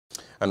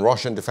And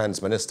Russian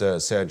Defence Minister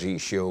Sergei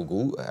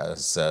Shoigu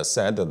has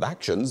said that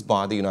actions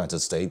by the United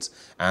States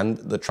and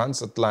the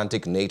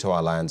transatlantic NATO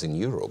alliance in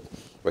Europe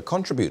were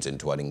contributing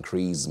to an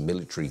increased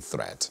military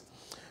threat.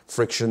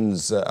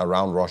 Frictions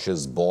around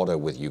Russia's border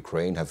with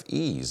Ukraine have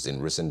eased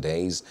in recent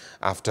days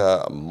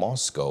after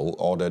Moscow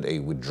ordered a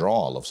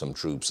withdrawal of some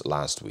troops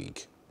last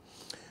week.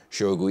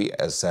 Shoigu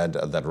has said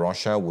that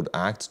Russia would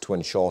act to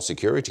ensure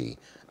security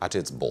at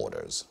its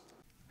borders.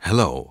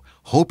 Hello,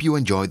 hope you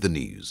enjoyed the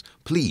news.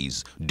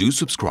 Please do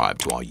subscribe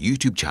to our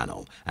YouTube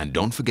channel and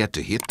don't forget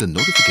to hit the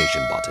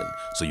notification button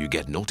so you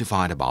get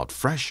notified about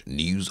fresh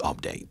news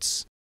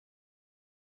updates.